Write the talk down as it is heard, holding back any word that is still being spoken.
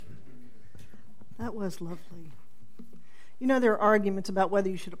That was lovely. You know, there are arguments about whether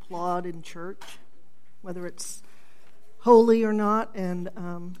you should applaud in church, whether it's holy or not, and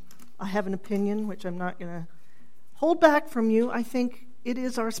I have an opinion, which I'm not going to hold back from you. I think it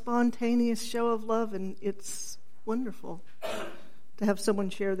is our spontaneous show of love, and it's wonderful to have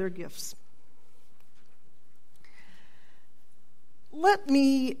someone share their gifts. Let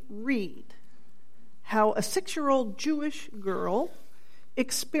me read how a 6-year-old Jewish girl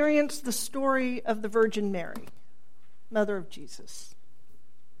experienced the story of the Virgin Mary, Mother of Jesus.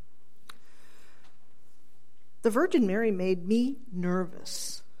 The Virgin Mary made me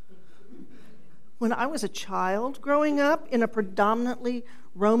nervous. When I was a child, growing up in a predominantly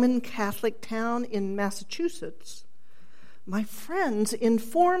Roman Catholic town in Massachusetts, my friends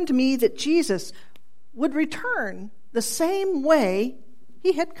informed me that Jesus would return the same way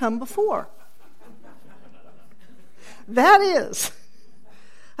he had come before. That is,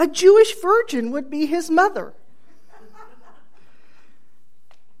 a Jewish virgin would be his mother.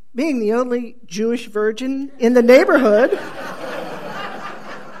 Being the only Jewish virgin in the neighborhood,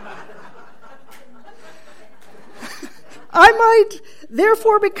 I might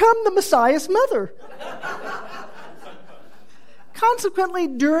therefore become the Messiah's mother. Consequently,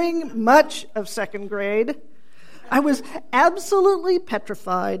 during much of second grade, I was absolutely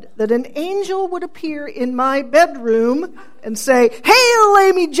petrified that an angel would appear in my bedroom and say, "Hail,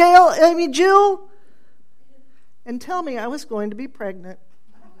 Amy Jill," and tell me I was going to be pregnant.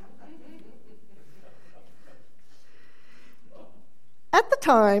 At the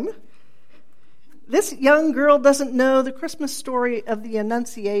time, this young girl doesn't know the Christmas story of the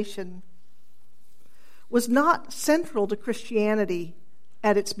Annunciation was not central to Christianity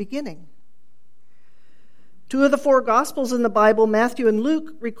at its beginning. 2 of the 4 Gospels in the Bible, Matthew and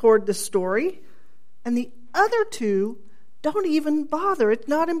Luke, record this story, and the other 2 don't even bother. It's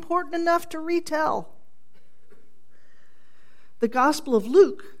not important enough to retell. The Gospel of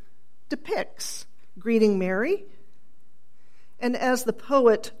Luke depicts greeting Mary, and as the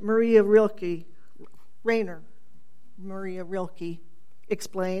poet Maria Rilke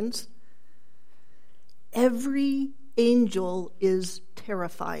explains, every angel is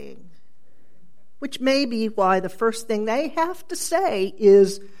terrifying. Which may be why the first thing they have to say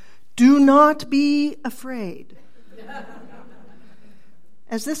is, "Do not be afraid."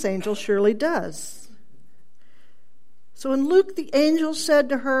 As this angel surely does. So in Luke, the angel said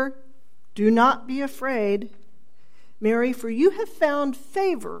to her, "Do not be afraid, Mary, for you have found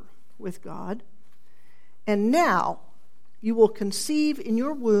favor with God, and now you will conceive in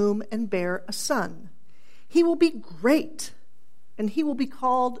your womb and bear a son. He will be great, and he will be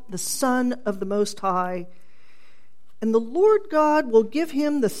called the Son of the Most High. And the Lord God will give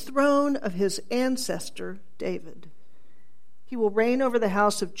him the throne of his ancestor David. He will reign over the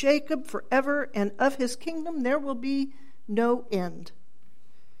house of Jacob forever, and of his kingdom there will be no end."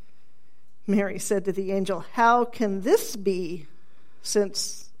 Mary said to the angel, "How can this be,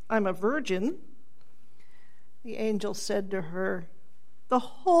 since I'm a virgin?" The angel said to her, "The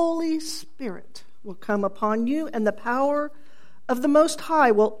Holy Spirit will come upon you, and the power of the Most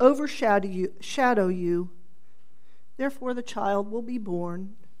High will overshadow you. Therefore the child will be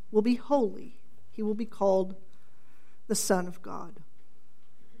born, will be holy. He will be called the Son of God."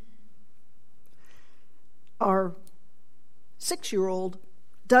 Our 6-year-old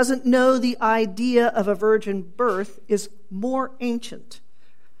doesn't know the idea of a virgin birth is more ancient,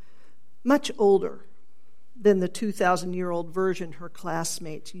 much older than the 2,000-year-old version her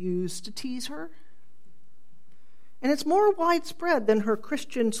classmates used to tease her. And it's more widespread than her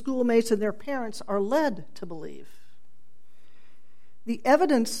Christian schoolmates and their parents are led to believe. The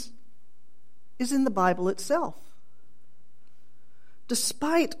evidence is in the Bible itself.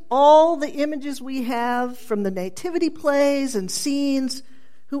 Despite all the images we have from the nativity plays and scenes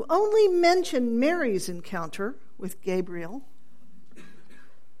who only mention Mary's encounter with Gabriel,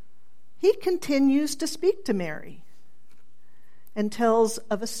 he continues to speak to Mary and tells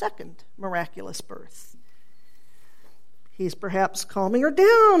of a second miraculous birth. He's perhaps calming her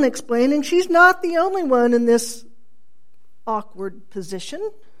down, explaining she's not the only one in this awkward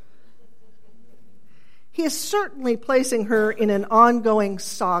position. He is certainly placing her in an ongoing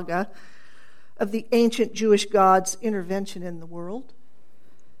saga of the ancient Jewish God's intervention in the world.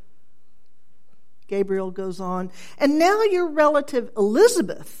 Gabriel goes on, "And now your relative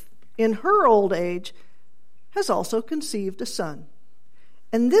Elizabeth, in her old age, has also conceived a son.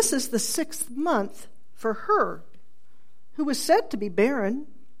 And this is the 6th month for her, who was said to be barren,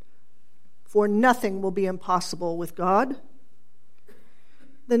 for nothing will be impossible with God."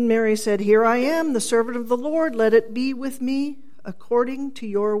 Then Mary said, "Here I am, the servant of the Lord. Let it be with me according to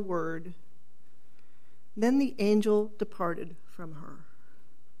your word." Then the angel departed from her.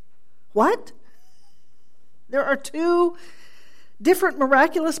 What? There are two different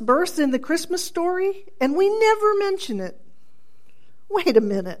miraculous births in the Christmas story, and we never mention it. Wait a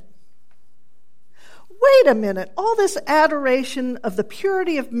minute. All this adoration of the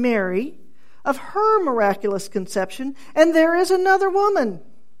purity of Mary, of her miraculous conception, and there is another woman,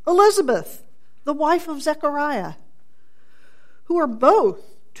 Elizabeth, the wife of Zechariah, who are both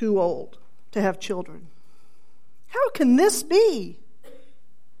too old to have children. How can this be?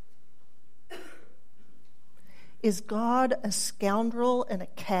 Is God a scoundrel and a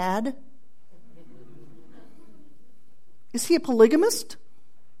cad? Is he a polygamist?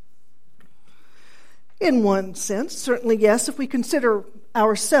 In one sense, certainly yes, if we consider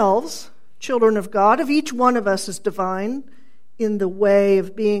ourselves children of God, if each one of us is divine in the way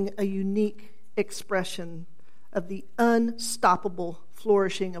of being a unique expression of the unstoppable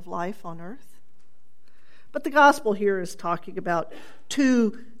flourishing of life on earth. But the gospel here is talking about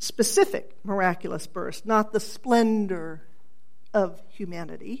two specific miraculous births, not the splendor of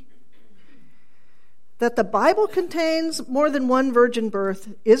humanity. That the Bible contains more than one virgin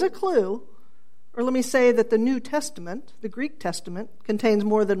birth is a clue, or let me say that the New Testament, the Greek Testament, contains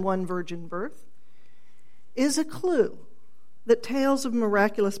more than one virgin birth, is a clue that tales of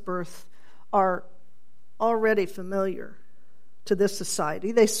miraculous birth are already familiar to this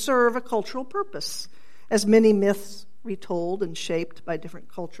society. They serve a cultural purpose, as many myths retold and shaped by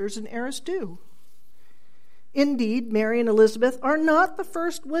different cultures and eras do. Indeed, Mary and Elizabeth are not the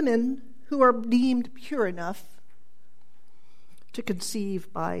first women who are deemed pure enough to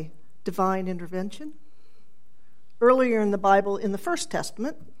conceive by divine intervention. Earlier in the Bible, in the First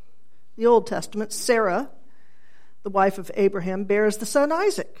Testament, the Old Testament, Sarah, the wife of Abraham, bears the son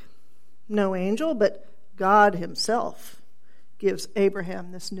Isaac. No angel, but God himself gives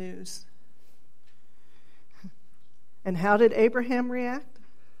Abraham this news. And how did Abraham react?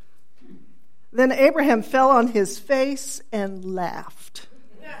 Then Abraham fell on his face and laughed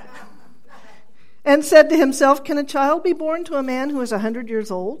and said to himself, can a child be born to a man who is 100 years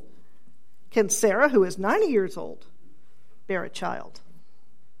old? Can Sarah, who is 90 years old, bear a child?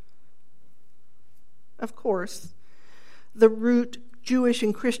 Of course, the root Jewish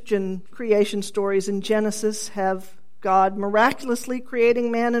and Christian creation stories in Genesis have God miraculously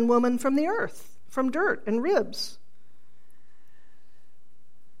creating man and woman from the earth, from dirt and ribs.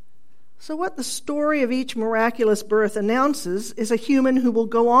 So what the story of each miraculous birth announces is a human who will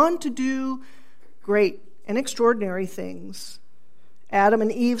go on to do great and extraordinary things. Adam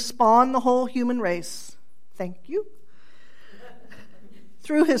and Eve spawn the whole human race. Thank you.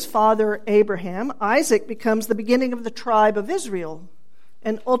 Through his father Abraham, Isaac becomes the beginning of the tribe of Israel,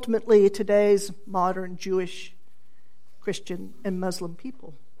 and ultimately today's modern Jewish, Christian, and Muslim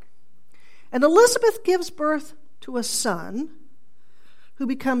people. And Elizabeth gives birth to a son who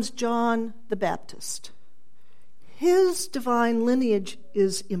becomes John the Baptist. His divine lineage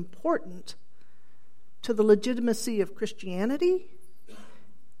is important to the legitimacy of Christianity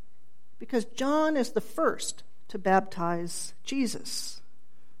because John is the first to baptize Jesus,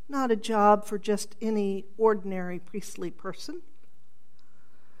 not a job for just any ordinary priestly person.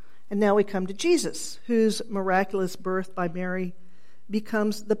 And now we come to Jesus, whose miraculous birth by Mary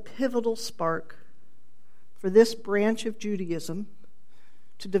becomes the pivotal spark for this branch of Judaism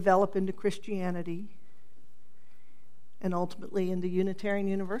to develop into Christianity and ultimately into Unitarian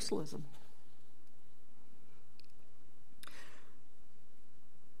Universalism.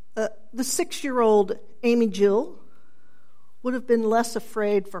 The 6-year-old Amy Jill would have been less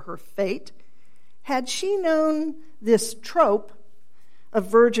afraid for her fate had she known this trope of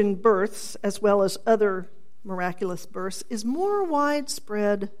virgin births, as well as other miraculous births, is more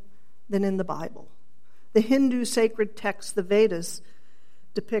widespread than in the Bible. The Hindu sacred texts, the Vedas,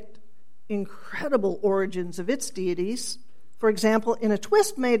 depict incredible origins of its deities. For example, in a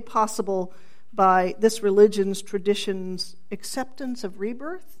twist made possible by this religion's tradition's acceptance of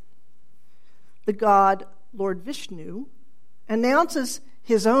rebirth, the god Lord Vishnu announces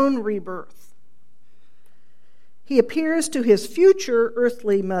his own rebirth. He appears to his future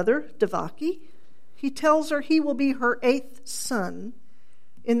earthly mother, Devaki. He tells her he will be her 8th son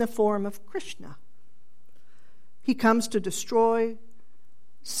in the form of Krishna. He comes to destroy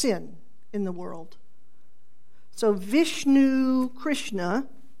sin in the world. So Vishnu Krishna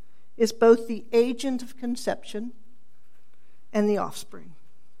is both the agent of conception and the offspring.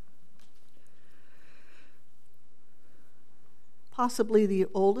 Possibly the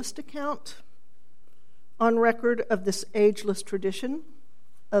oldest account on record of this ageless tradition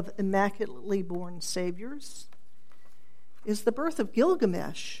of immaculately born saviors is the birth of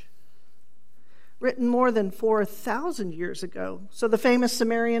Gilgamesh, written more than 4,000 years ago. So the famous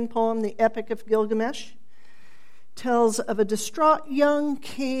Sumerian poem, the Epic of Gilgamesh, tells of a distraught young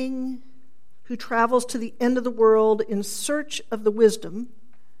king who travels to the end of the world in search of the wisdom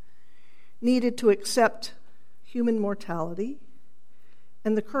needed to accept human mortality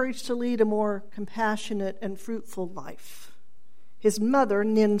and the courage to lead a more compassionate and fruitful life. His mother,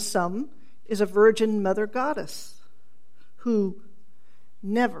 Ninsum, is a virgin mother goddess who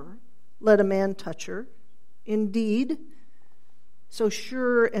never let a man touch her. Indeed, so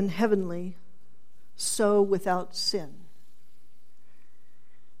sure and heavenly, so without sin.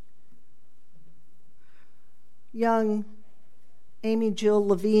 Young Amy Jill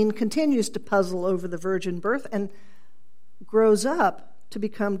Levine continues to puzzle over the virgin birth and grows up to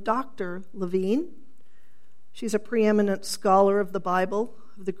become Dr. Levine. She's a preeminent scholar of the Bible,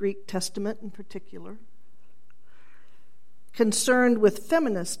 of the Greek Testament in particular, concerned with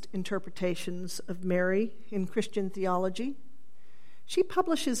feminist interpretations of Mary in Christian theology. She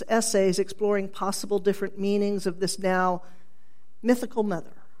publishes essays exploring possible different meanings of this now mythical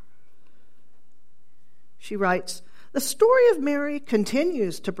mother. She writes, "The story of Mary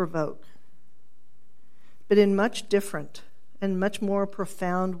continues to provoke, but in much different and much more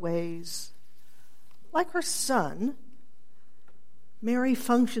profound ways. Like her son, Mary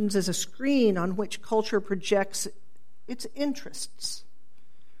functions as a screen on which culture projects its interests.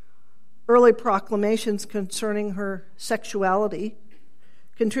 Early proclamations concerning her sexuality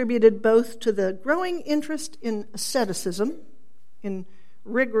contributed both to the growing interest in asceticism, in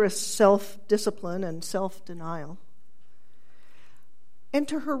rigorous self-discipline and self-denial, and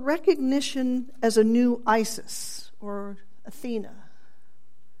to her recognition as a new Isis or Athena,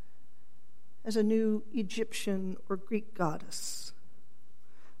 as a new Egyptian or Greek goddess.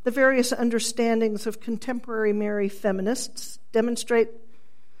 The various understandings of contemporary Mary feminists demonstrate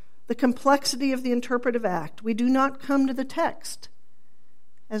the complexity of the interpretive act. We do not come to the text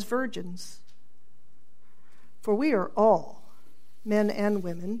as virgins, for we are all, men and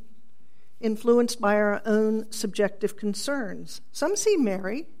women, influenced by our own subjective concerns. Some see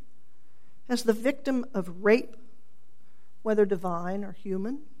Mary as the victim of rape, whether divine or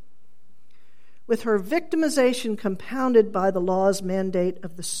human, with her victimization compounded by the law's mandate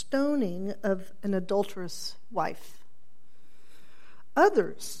of the stoning of an adulterous wife.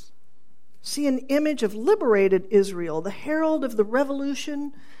 Others see an image of liberated Israel, the herald of the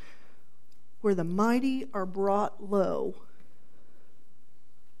revolution where the mighty are brought low,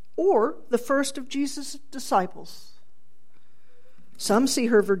 or the first of Jesus' disciples. Some see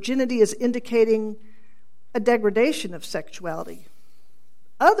her virginity as indicating a degradation of sexuality.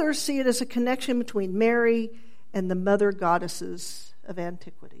 Others see it as a connection between Mary and the mother goddesses of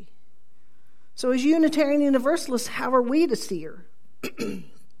antiquity. So as Unitarian Universalists, how are we to see her?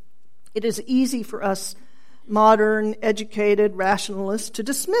 It is easy for us modern, educated rationalists to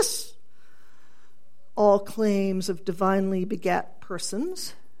dismiss all claims of divinely begat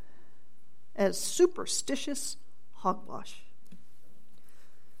persons as superstitious hogwash.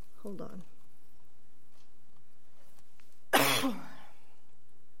 Hold on.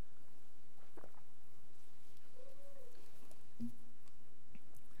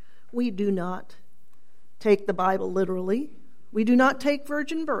 We do not take the Bible literally. We do not take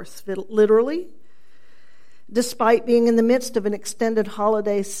virgin birth literally. Despite being in the midst of an extended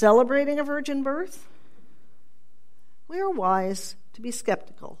holiday celebrating a virgin birth, we are wise to be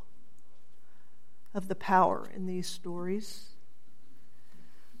skeptical of the power in these stories.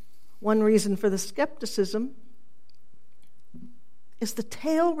 One reason for the skepticism is the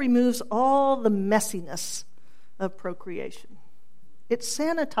tale removes all the messiness of procreation. It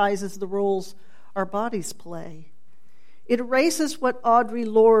sanitizes the roles our bodies play. It erases what Audre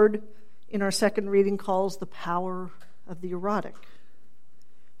Lorde in our second reading calls the power of the erotic.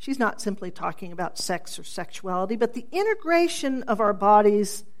 She's not simply talking about sex or sexuality, but the integration of our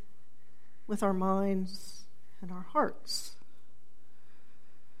bodies with our minds and our hearts.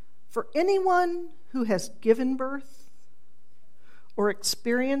 For anyone who has given birth or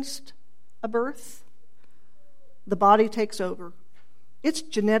experienced a birth, the body takes over. It's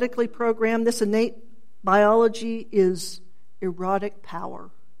genetically programmed. This innate biology is erotic power,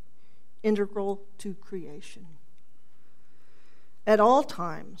 integral to creation. At all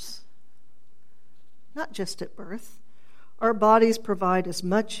times, not just at birth, our bodies provide as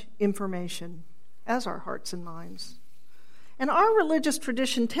much information as our hearts and minds. And our religious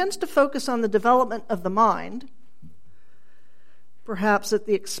tradition tends to focus on the development of the mind, perhaps at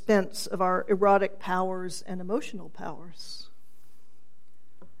the expense of our erotic powers and emotional powers.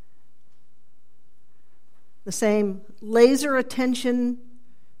 The same laser attention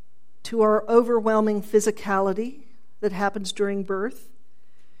to our overwhelming physicality that happens during birth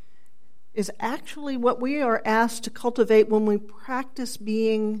is actually what we are asked to cultivate when we practice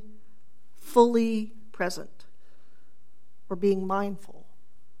being fully present, or being mindful,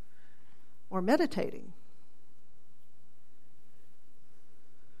 or meditating.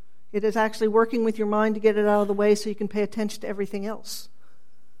 It is actually working with your mind to get it out of the way so you can pay attention to everything else.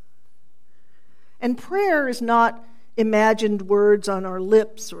 And prayer is not imagined words on our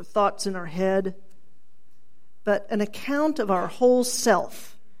lips or thoughts in our head, but an account of our whole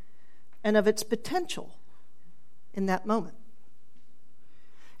self and of its potential in that moment.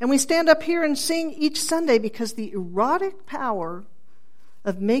 And we stand up here and sing each Sunday because the erotic power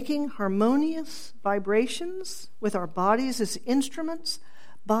of making harmonious vibrations with our bodies as instruments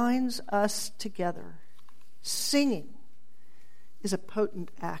binds us together. Singing is a potent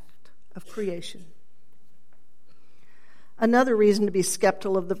act of creation. Another reason to be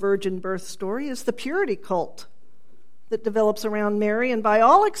skeptical of the virgin birth story is the purity cult that develops around Mary, and by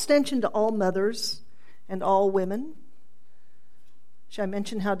all extension to all mothers and all women. Shall I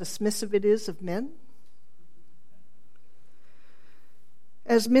mention how dismissive it is of men?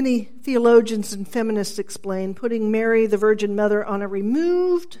 As many theologians and feminists explain, putting Mary, the Virgin Mother, on a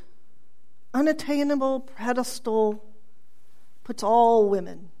removed, unattainable pedestal puts all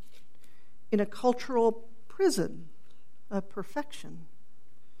women in a cultural prison of perfection.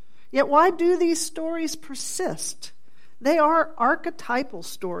 Yet why do these stories persist? They are archetypal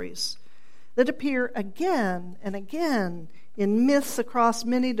stories that appear again and again in myths across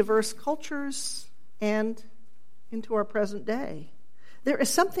many diverse cultures and into our present day. There is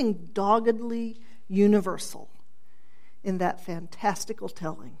something doggedly universal in that fantastical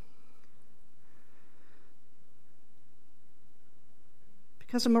telling.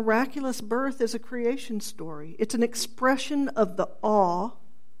 Because a miraculous birth is a creation story. It's an expression of the awe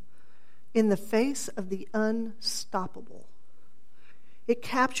in the face of the unstoppable. It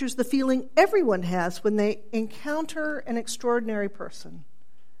captures the feeling everyone has when they encounter an extraordinary person.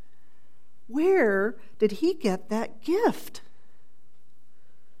 Where did he get that gift?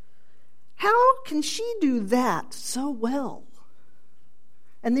 How can she do that so well?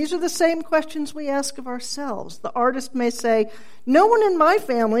 And these are the same questions we ask of ourselves. The artist may say, no one in my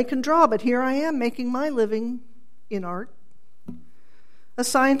family can draw, but here I am making my living in art. A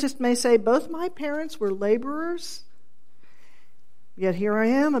scientist may say, both my parents were laborers, yet here I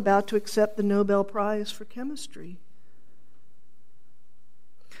am about to accept the Nobel Prize for chemistry.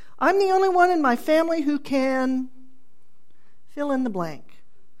 I'm the only one in my family who can fill in the blank.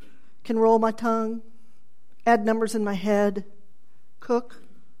 Can roll my tongue, add numbers in my head, cook,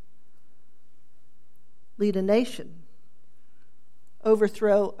 lead a nation,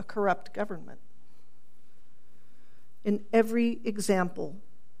 overthrow a corrupt government. In every example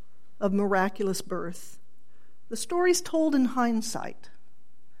of miraculous birth, the story's told in hindsight.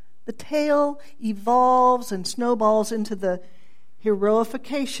 The tale evolves and snowballs into the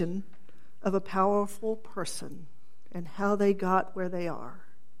heroification of a powerful person and how they got where they are.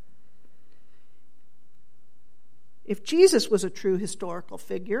 If Jesus was a true historical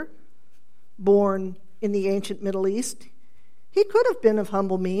figure, born in the ancient Middle East, he could have been of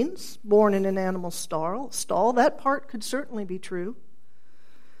humble means, born in an animal stall. That part could certainly be true.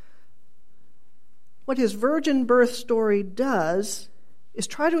 What his virgin birth story does is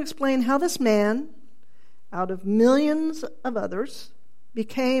try to explain how this man, out of millions of others,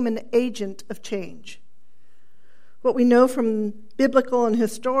 became an agent of change. What we know from biblical and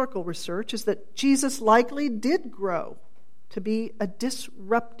historical research is that Jesus likely did grow to be a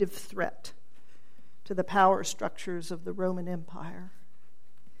disruptive threat to the power structures of the Roman Empire.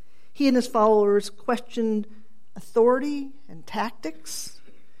 He and his followers questioned authority and tactics,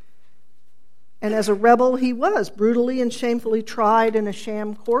 and as a rebel he was brutally and shamefully tried in a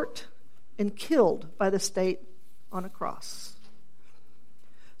sham court and killed by the state on a cross.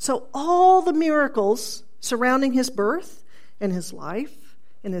 So all the miracles surrounding his birth and his life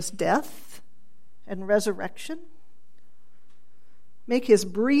and his death and resurrection make his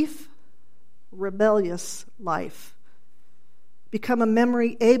brief, rebellious life become a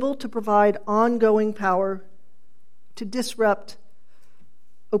memory able to provide ongoing power to disrupt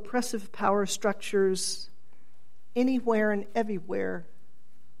oppressive power structures anywhere and everywhere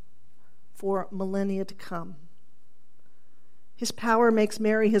for millennia to come. His power makes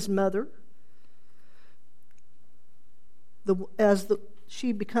Mary his mother,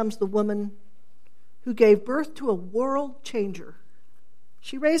 she becomes the woman who gave birth to a world changer.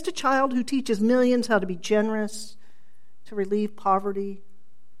 She raised a child who teaches millions how to be generous, to relieve poverty,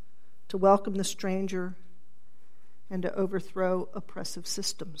 to welcome the stranger, and to overthrow oppressive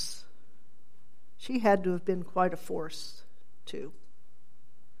systems. She had to have been quite a force, too.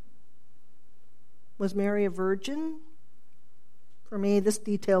 Was Mary a virgin? For me, this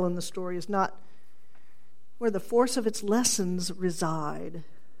detail in the story is not where the force of its lessons reside.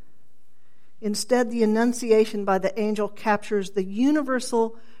 Instead, the Annunciation by the angel captures the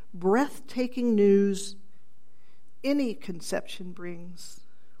universal, breathtaking news any conception brings,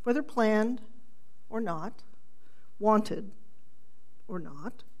 whether planned or not, wanted or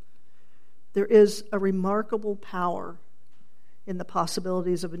not. There is a remarkable power in the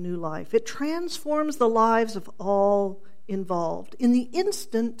possibilities of a new life. It transforms the lives of all involved. In the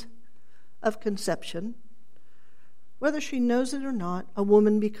instant of conception, whether she knows it or not, a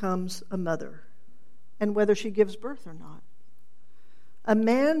woman becomes a mother, and whether she gives birth or not. A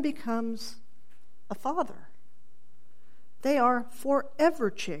man becomes a father. They are forever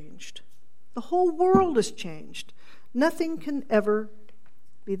changed. The whole world is changed. Nothing can ever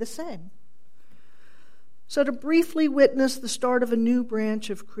be the same. So to briefly witness the start of a new branch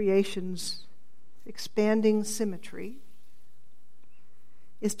of creation's expanding symmetry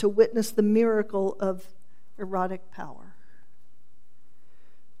is to witness the miracle of erotic power.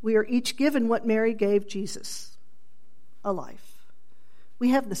 We are each given what Mary gave Jesus, a life. We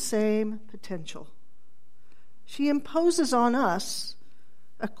have the same potential. She imposes on us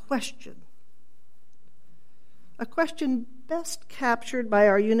a question best captured by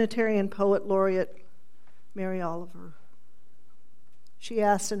our Unitarian poet laureate, Mary Oliver. She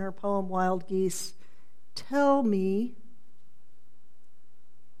asks in her poem, Wild Geese, tell me,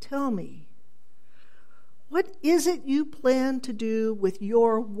 what is it you plan to do with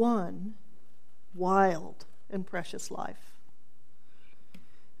your one wild and precious life?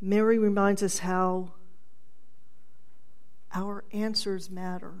 Mary reminds us how our answers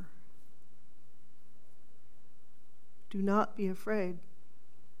matter. Do not be afraid.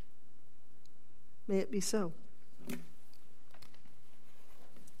 May it be so.